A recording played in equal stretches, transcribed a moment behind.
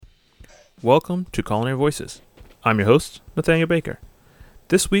Welcome to Culinary Voices. I'm your host, Nathaniel Baker.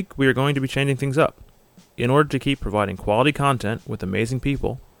 This week we are going to be changing things up. In order to keep providing quality content with amazing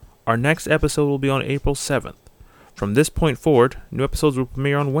people, our next episode will be on April 7th. From this point forward, new episodes will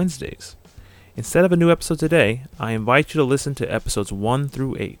premiere on Wednesdays. Instead of a new episode today, I invite you to listen to episodes 1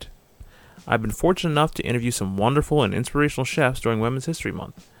 through 8. I've been fortunate enough to interview some wonderful and inspirational chefs during Women's History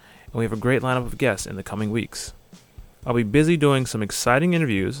Month, and we have a great lineup of guests in the coming weeks. I'll be busy doing some exciting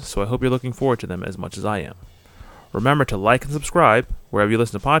interviews, so I hope you're looking forward to them as much as I am. Remember to like and subscribe wherever you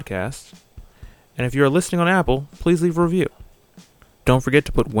listen to podcasts, and if you are listening on Apple, please leave a review. Don't forget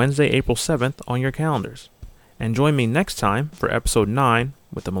to put Wednesday, April 7th on your calendars, and join me next time for episode 9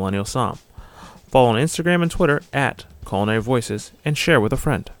 with the Millennial Somm. Follow on Instagram and Twitter at Culinary Voices and share with a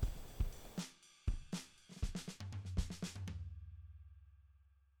friend.